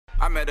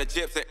met a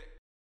gypsy.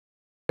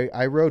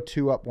 I rode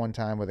 2 up one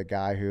time with a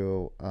guy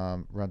who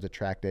runs a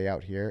track day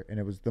out here, and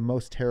it was the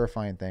most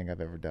terrifying thing I've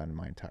ever done in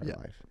my entire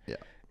life. Yeah.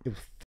 It was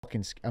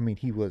fucking. I mean,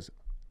 he was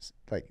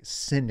like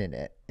sending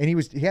it, and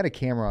he had a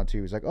camera on too.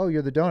 He was like, "Oh,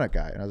 you're the donut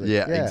guy," and I was like,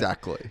 Yeah, "Yeah,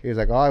 exactly. He was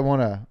like, "Oh, I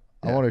want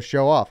to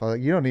show off." I was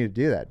like, "You don't need to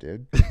do that,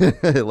 dude.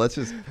 let's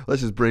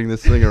just bring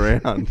this thing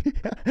around.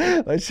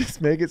 Let's just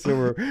make it so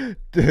we're,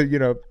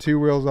 2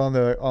 wheels on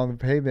the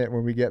pavement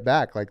when we get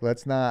back. Like,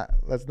 let's not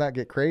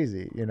get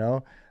crazy,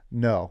 No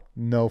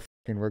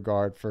fucking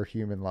regard for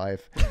human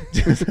life.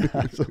 Just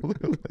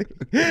absolutely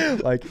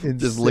like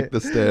Just lick the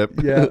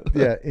stamp.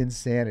 yeah,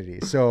 insanity.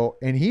 So,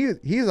 and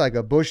he's like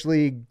a bush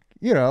league,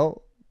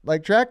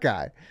 like track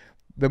guy.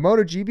 The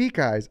MotoGP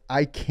guys,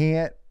 I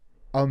can't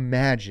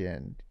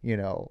imagine,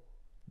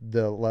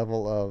 the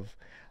level of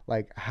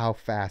like how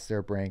fast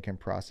their brain can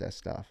process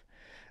stuff.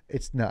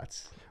 It's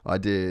nuts. I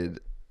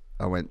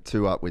went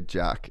 2 up with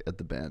Jack at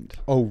the bend.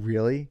 Oh,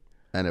 really?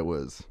 And it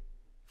was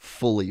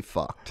fully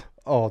fucked.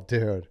 Oh,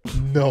 dude.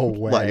 No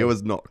way. Like, it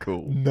was not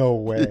cool. No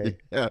way.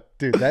 Yeah.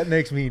 Dude, that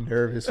makes me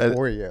nervous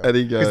for you. And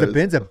he goes, because the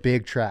bend's a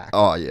big track.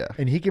 Oh, yeah.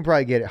 And he can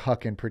probably get it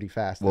hucking pretty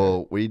fast.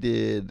 Well, we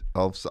did,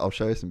 I'll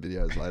show you some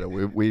videos later.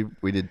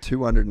 We did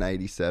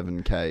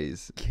 287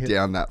 Ks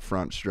down that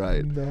front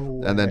straight. No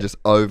way. And then just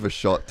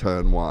overshot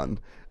turn 1.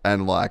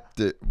 And like,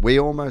 we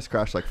almost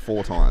crashed like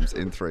 4 times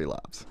in 3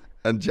 laps.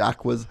 And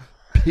Jack was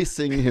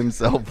pissing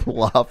himself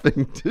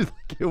laughing. Dude,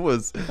 like, it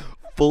was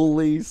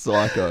fully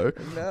psycho.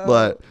 No.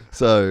 Like,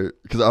 so,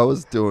 because I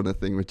was doing a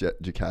thing with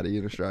Ducati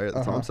in Australia at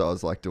the time. So I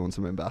was like doing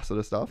some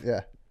ambassador stuff.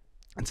 Yeah.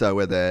 And so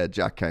we're there,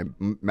 Jack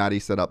came, Matty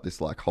set up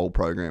this like whole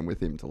program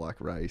with him to like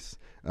race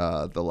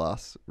the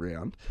last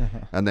round.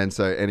 And then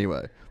so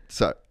anyway,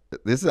 so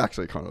this is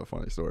actually kind of a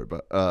funny story,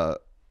 but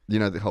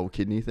the whole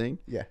kidney thing?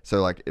 Yeah.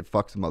 So like it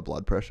fucks with my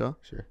blood pressure.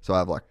 Sure. So I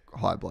have like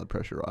high blood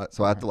pressure, right?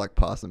 So I had to like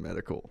pass a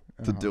medical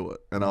to do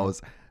it. And I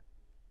was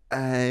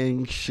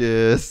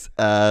anxious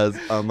as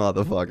a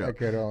motherfucker. I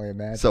could only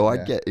imagine. So I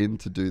get in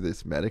to do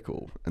this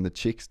medical, and the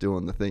chick's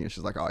doing the thing, and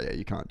she's like, "Oh yeah,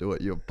 you can't do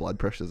it. Your blood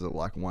pressure's at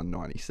like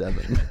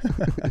 197."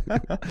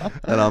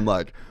 And I'm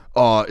like,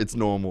 "Oh, it's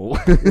normal."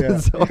 Yeah.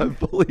 So I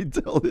fully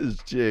tell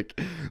this chick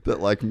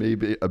that like me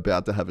being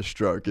about to have a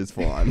stroke is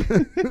fine.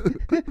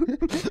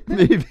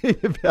 Me being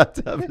about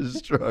to have a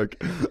stroke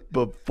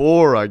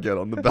before I get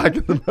on the back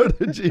of the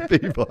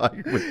MotoGP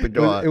bike with the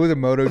guy. It was a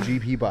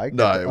MotoGP bike?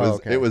 No,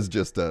 it was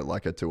just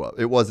like a 2 up.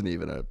 It wasn't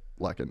even a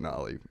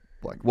gnarly,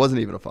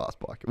 wasn't even a fast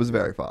bike. It was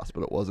very fast,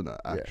 but it wasn't an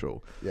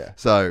actual. Yeah.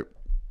 So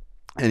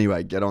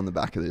anyway, get on the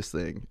back of this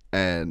thing,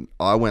 and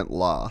I went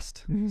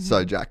last,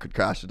 so Jack could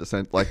crash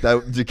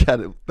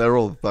it. They're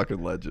all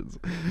fucking legends,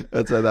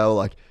 and so they were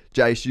like,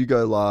 "Jace, you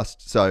go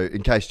last, so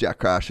in case Jack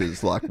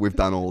crashes, like we've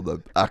done all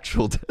the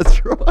actual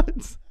test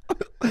rides."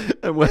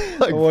 And we're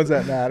like, what does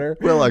that matter?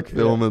 We're like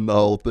filming the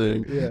whole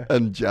thing. Yeah.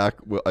 And Jack,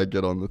 I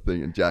get on the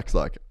thing, and Jack's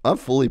like, "I'm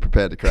fully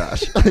prepared to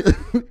crash."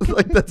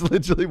 Like, that's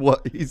literally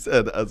what he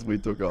said as we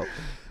took off.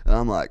 And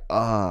I'm like,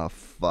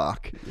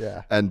 fuck.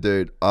 Yeah. And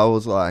dude,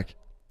 I'm like,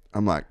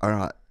 all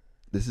right,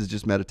 this is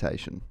just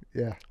meditation.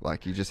 Yeah.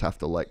 Like, you just have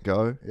to let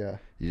go. Yeah.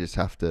 You just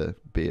have to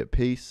be at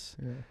peace.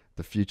 Yeah.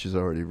 The future's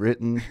already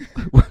written.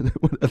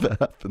 Whatever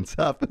happens,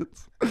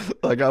 happens.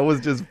 Like, I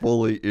was just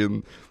fully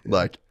in,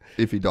 like,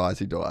 if he dies,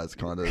 he dies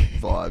kind of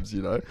vibes,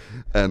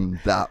 And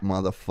that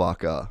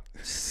motherfucker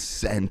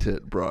sent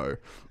it, bro.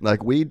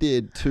 Like, we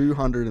did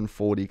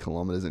 240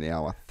 kilometers an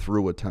hour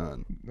through a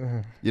turn.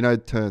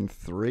 Turn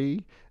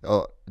 3.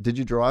 Did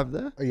you drive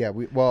there? Yeah.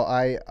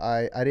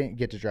 I didn't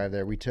get to drive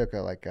there. We took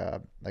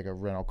a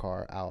rental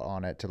car out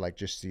on it to like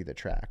just see the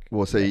track.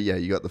 Well, so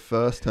you got the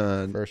first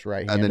turn, first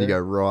right, and then you go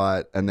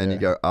right, and then you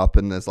go up,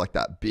 and there's like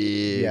that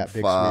big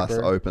fast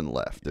sweeper. open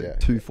left,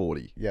 dude.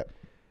 240. Yep.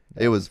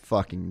 It was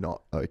fucking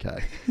not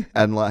okay.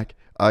 And like,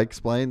 I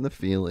explained the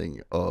feeling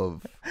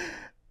of,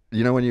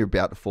 when you're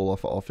about to fall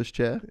off an office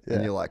chair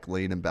and you're like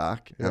leaning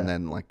back and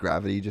then like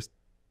gravity just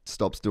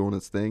stops doing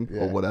its thing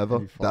or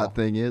whatever that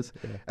thing is.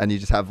 Yeah. And you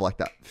just have like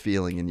that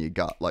feeling in your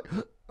gut, like,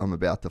 I'm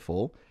about to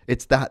fall.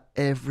 It's that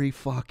every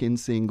fucking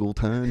single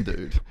turn,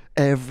 dude.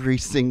 Every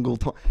single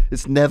time.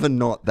 It's never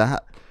not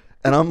that.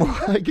 And I'm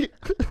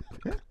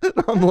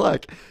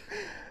like,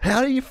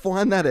 how do you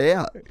find that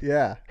out?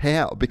 Yeah.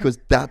 How? Because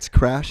that's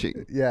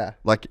crashing. Yeah.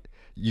 Like,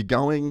 you're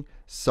going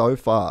so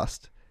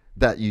fast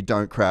that you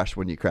don't crash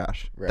when you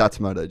crash. Right. That's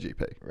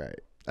MotoGP. Right.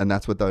 And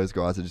that's what those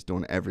guys are just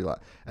doing every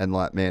lap. And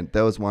like, man,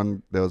 there was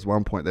one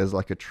point, there's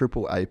like a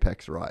triple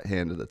apex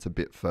right-hander that's a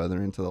bit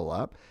further into the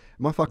lap.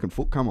 My fucking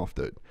foot come off,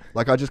 dude.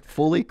 Like, I just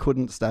fully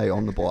couldn't stay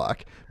on the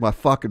bike. My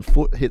fucking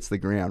foot hits the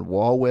ground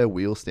while we're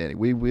wheel standing.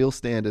 We wheel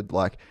standed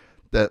like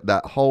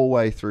that whole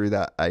way through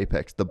that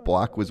apex. The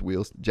bike was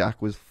Jack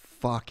was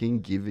fucking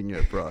giving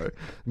it, bro.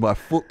 My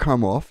foot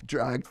come off,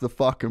 drags the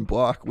fucking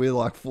bike. We're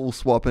like full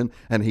swapping,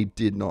 and he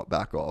did not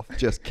back off.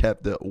 Just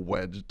kept it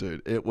wedged,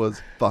 dude. It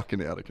was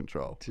fucking out of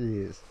control.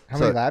 Jeez. How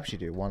many laps you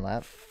do? 1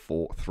 lap?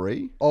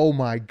 3. Oh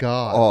my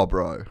God. Oh,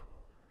 bro.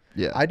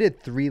 Yeah. I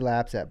did 3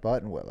 laps at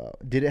Buttonwillow.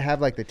 Did it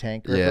have like the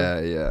tank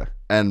gripper? Yeah.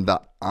 And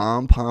the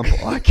arm pump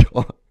I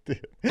got.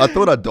 I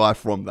thought I'd die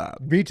from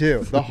that. Me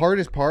too. The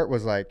hardest part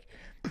was like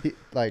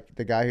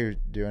the guy who's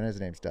doing it, his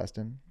name's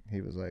Dustin.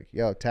 He was like,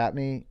 yo, tap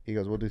me. He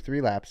goes, we'll do 3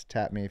 laps.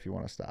 Tap me if you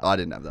want to stop. I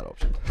didn't have that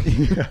option.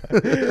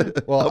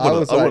 Well, I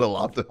would have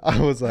loved it.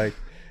 I was like,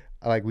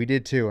 we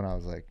did 2, and I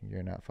was like,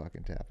 you're not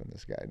fucking tapping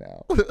this guy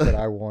now. But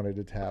I wanted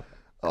to tap.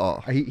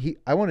 Oh,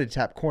 I wanted to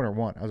tap corner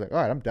 1. I was like, all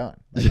right, I'm done.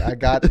 Like, I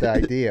got the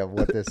idea of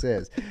what this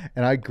is.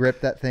 And I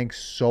gripped that thing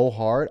so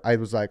hard. I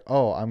was like,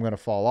 oh, I'm going to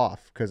fall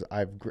off because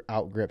I've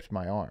out-gripped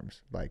my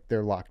arms. Like,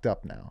 they're locked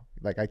up now.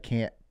 Like, I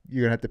can't.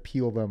 You're going to have to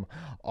peel them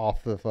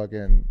off the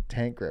fucking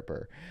tank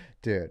gripper.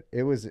 Dude,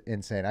 it was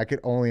insane. I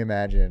could only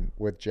imagine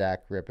with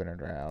Jack ripping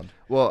it around.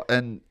 well,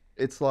 and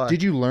it's like...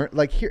 Did you learn?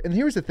 Like, here, and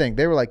here's the thing.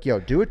 They were like,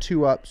 yo, do a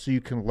 2-up so you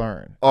can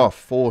learn. Oh,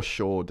 for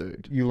sure,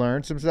 dude. You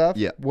learned some stuff?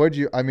 Yeah. What'd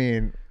you, I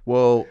mean...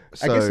 Well,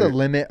 so... I guess the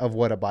limit of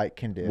what a bike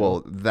can do.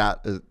 Well, that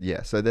is...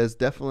 Yeah, so there's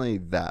definitely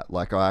that.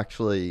 Like,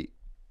 because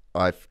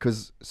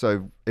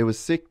it was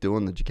sick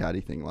doing the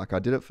Ducati thing. Like, I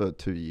did it for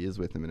 2 years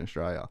with him in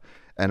Australia,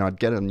 and I'd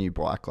get a new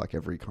bike like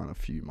every kind of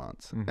few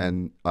months. Mm-hmm.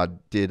 And I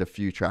did a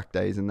few track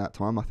days in that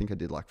time. I think I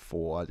did like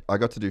 4. I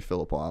got to do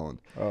Phillip Island.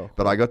 Oh.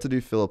 But I got to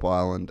do Phillip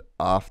Island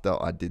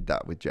after I did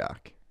that with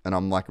Jack, and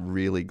I'm like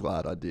really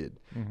glad I did,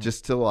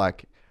 just to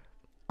like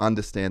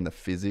understand the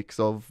physics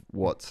of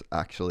what's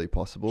actually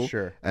possible.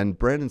 Sure. And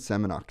Brandon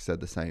Semenuk said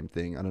the same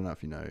thing. I don't know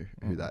if you know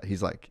who that.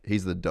 He's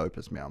the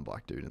dopest mountain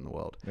bike dude in the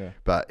world. Yeah.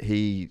 But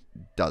he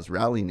does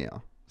rally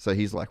now. So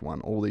he's like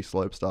won all these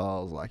slope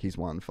styles, like he's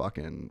won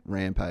fucking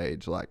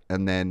Rampage, like,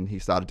 and then he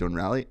started doing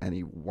rally and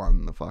he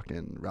won the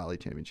fucking rally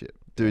championship.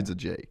 Dude's a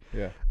G.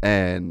 Yeah.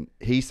 And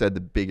he said the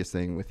biggest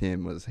thing with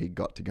him was he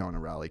got to go in a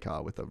rally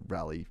car with a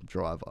rally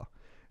driver.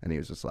 And he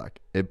was just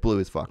like, it blew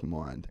his fucking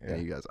mind. Yeah.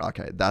 And he goes,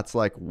 okay, that's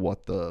like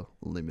what the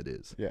limit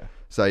is. Yeah.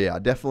 So yeah, I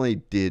definitely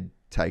did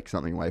take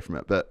something away from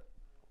it. But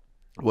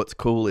what's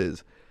cool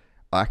is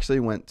I actually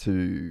went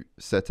to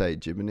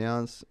Sete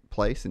Gibernau's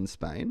place in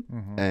Spain,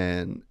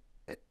 and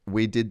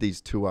we did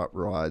these 2-up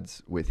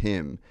rides with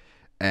him,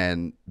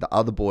 and the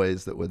other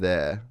boys that were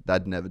there,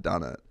 they'd never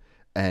done it,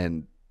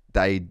 and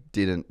they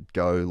didn't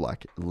go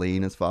like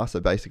lean as far. So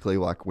basically,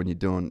 like when you're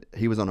doing,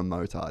 he was on a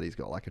motard, he's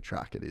got like a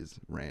track at his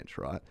ranch,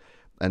 right?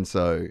 And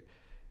so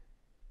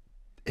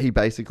he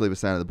basically was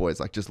saying to the boys,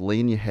 like, just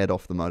lean your head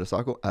off the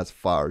motorcycle as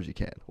far as you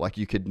can. Like,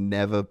 you could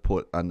never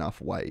put enough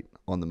weight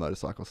on the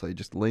motorcycle, so you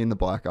just lean the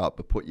bike up,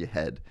 but put your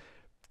head,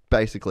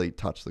 basically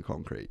touch the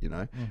concrete, you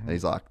know? And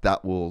he's like,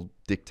 that will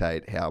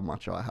dictate how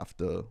much I have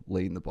to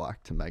lean the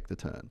bike to make the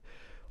turn.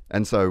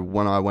 And so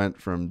when I went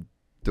from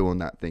doing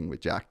that thing with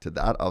Jack to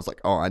that, I was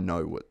like, oh, I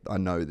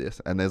know this.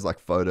 And there's like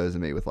photos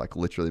of me with like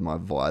literally my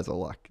visor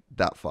like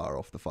that far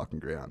off the fucking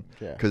ground.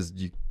 Yeah. Because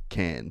you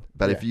can.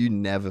 But if you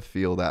never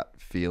feel that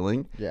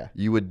feeling,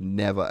 you would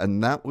never.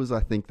 And that was, I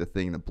think, the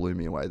thing that blew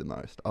me away the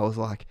most. I was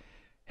like,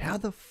 how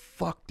the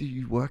fuck do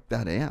you work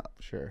that out?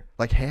 Sure.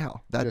 Like,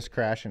 how? Just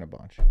crashing a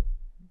bunch.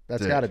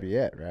 That's Dude. got to be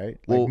it, right?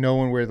 Like, Well,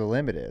 knowing where the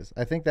limit is.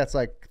 I think that's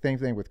like same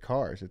thing with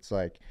cars. It's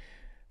like,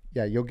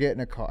 yeah, you'll get in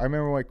a car. I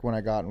remember like when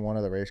I got in one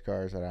of the race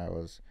cars and I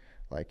was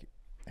like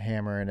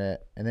hammering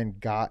it, and then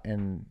got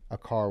in a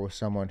car with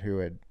someone who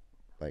had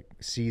like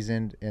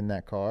seasoned in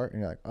that car, and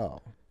you're like, oh,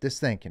 this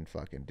thing can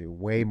fucking do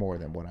way more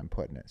than what I'm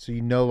putting it. So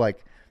you know,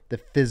 like the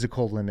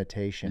physical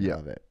limitation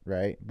of it,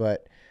 right?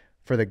 But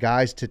for the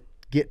guys to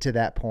get to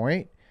that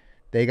point,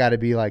 they got to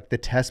be like the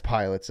test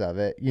pilots of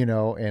it, you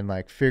know, and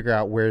like figure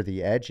out where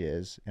the edge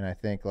is. And I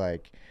think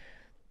like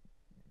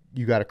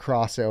you got to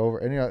cross it over,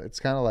 and you know, it's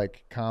kind of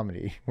like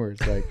comedy where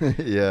it's like,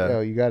 you know,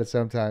 you got to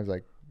sometimes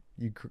like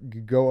you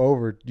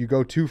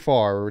go too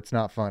far or it's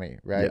not funny,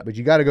 right? But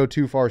you got to go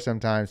too far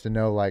sometimes to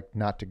know like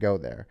not to go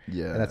there.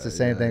 And that's the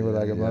same thing with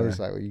like a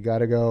motorcycle. You got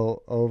to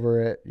go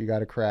over it, you got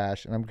to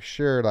crash. And I'm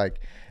sure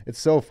like it's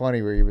so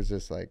funny where he was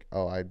just like,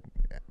 oh, I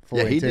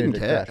fully he didn't intended to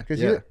care crash,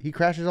 because he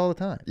crashes all the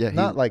time.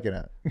 Not like in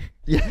a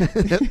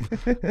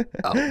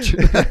ouch.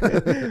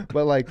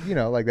 But like, you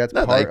know, like that's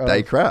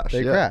they crash.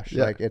 They crash.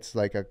 Like it's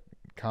like a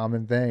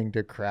common thing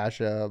to crash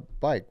a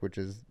bike, which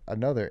is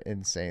another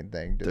insane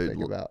thing to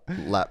think about.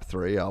 Lap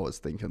 3, I was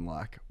thinking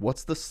like,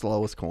 what's the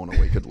slowest corner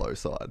we could low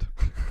side?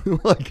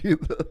 Like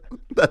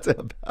that's how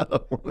bad I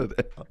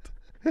wanted out.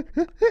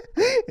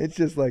 It's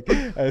just like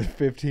a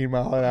 15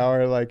 mile an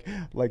hour like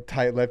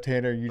tight left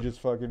hander. You just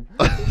fucking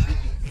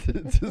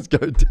just go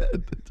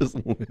dead. Just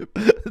whip.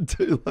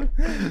 Do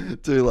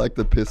like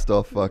the pissed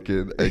off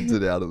fucking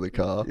exit out of the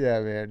car. Yeah,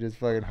 man. Just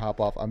fucking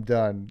hop off. I'm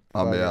done.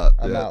 I'm out.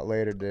 I'm out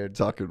later, dude.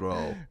 Tuck and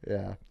roll.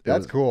 Yeah,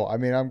 that's cool. I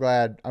mean, I'm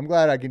glad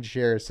I can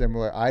share a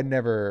similar. I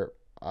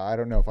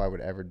don't know if I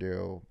would ever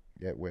do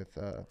it with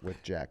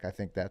Jack. I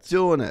think that's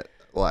doing it.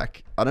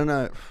 Like, I don't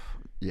know.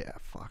 Yeah,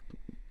 fuck.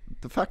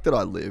 The fact that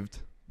I lived,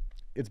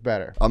 it's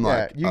better. I'm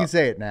like, you can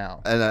say it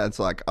now. And it's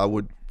like I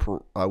would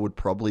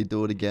probably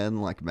do it again,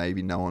 like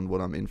maybe knowing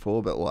what I'm in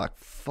for, but like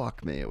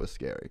fuck me, it was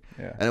scary.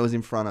 Yeah. And it was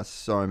in front of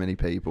so many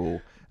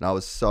people, and I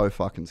was so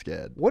fucking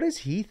scared. What is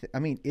he? I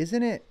mean,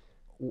 isn't it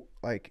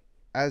like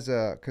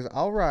because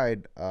I'll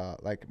ride,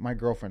 like my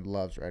girlfriend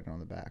loves riding on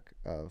the back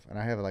of, and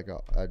I have like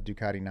a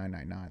Ducati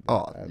 999.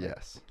 Oh,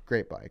 yes.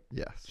 Great bike.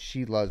 Yes.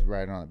 She loves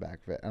riding on the back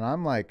of it. And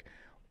I'm like,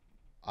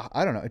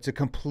 I don't know. It's a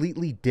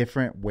completely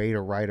different way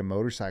to ride a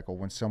motorcycle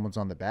when someone's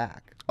on the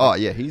back. Oh,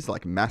 yeah. He's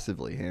like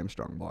massively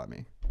hamstrung by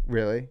me.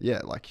 Really?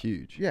 Yeah, like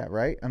huge. Yeah,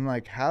 right? I'm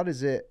like, how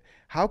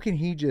can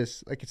he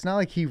just, like, it's not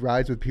like he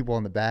rides with people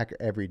on the back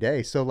every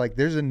day. So, like,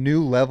 there's a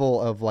new level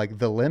of, like,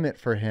 the limit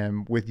for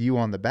him with you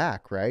on the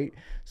back, right?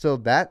 So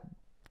that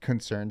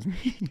concerns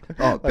me.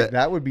 Oh, like,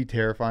 that would be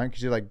terrifying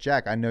because you're like,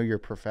 Jack, I know you're a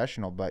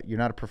professional, but you're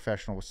not a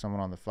professional with someone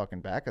on the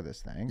fucking back of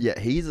this thing. Yeah,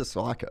 he's a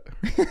psycho.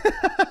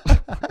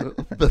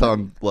 But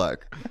I'm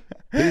like,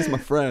 he's my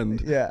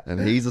friend. Yeah. And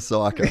he's a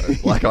psycho.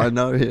 Like, I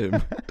know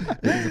him.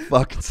 He's a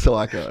fucking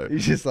psycho.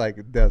 He's just like,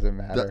 it doesn't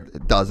matter.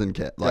 Doesn't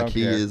care. Like, Don't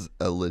he care. is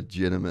a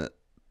legitimate,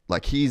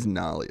 like, he's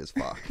gnarly as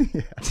fuck.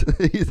 Yeah.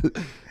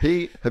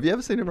 Have you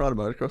ever seen him ride a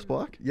motocross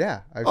bike?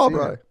 Yeah. I've Oh, seen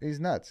bro. it. He's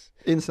nuts.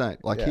 Insane.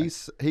 Like, Yeah.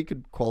 he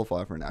could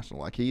qualify for a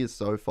national. Like, he is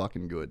so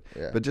fucking good.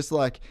 Yeah. But just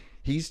like,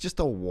 he's just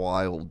a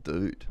wild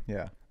dude.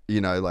 Yeah. You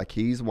know, like,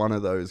 he's one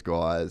of those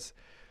guys.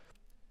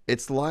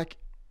 It's like,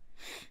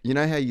 you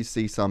know how you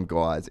see some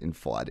guys in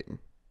fighting,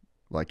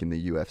 like in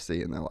the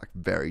UFC, and they're like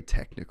very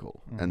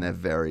technical, and they're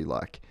very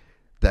like,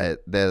 they're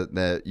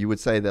you would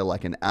say they're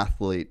like an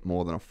athlete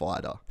more than a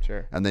fighter.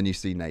 Sure. And then you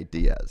see Nate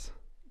Diaz,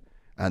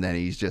 and then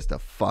he's just a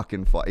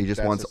fucking fight. He just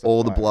That's wants just a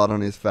all the fighter. blood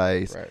on his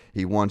face. Right.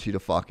 He wants you to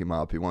fuck him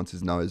up. He wants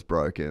his nose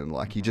broken.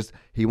 Like,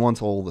 he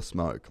wants all the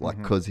smoke, like,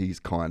 because he's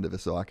kind of a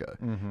psycho.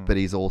 But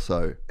he's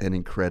also an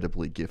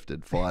incredibly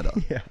gifted fighter.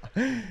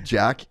 Yeah.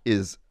 Jack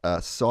is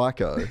a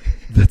psycho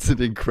that's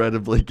an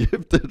incredibly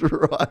gifted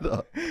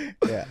rider.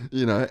 Yeah.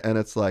 You know, and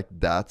it's like,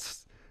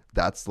 that's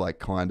like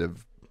kind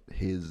of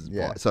his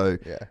Yeah. vibe. So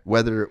Yeah.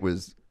 whether it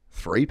was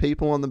 3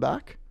 people on the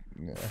back,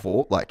 Yeah.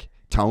 4, like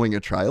towing a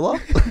trailer,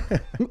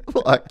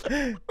 like,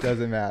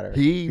 Doesn't matter.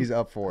 He's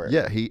up for it.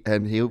 yeah,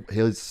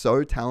 he's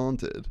so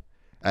talented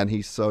and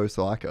he's so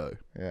psycho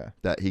Yeah.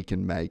 that he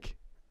can make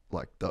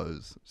like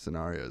those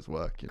scenarios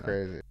work, you know.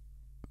 Crazy.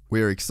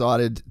 We're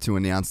excited to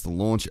announce the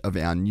launch of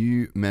our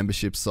new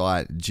membership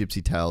site,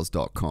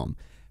 gypsytales.com,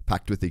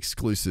 packed with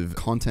exclusive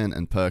content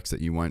and perks that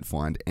you won't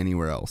find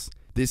anywhere else.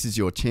 This is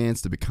your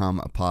chance to become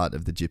a part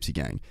of the Gypsy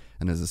Gang.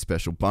 And as a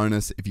special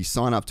bonus, if you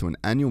sign up to an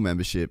annual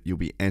membership, you'll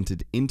be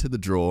entered into the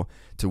draw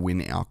to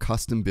win our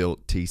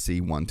custom-built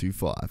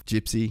TC125.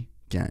 Gypsy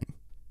Gang.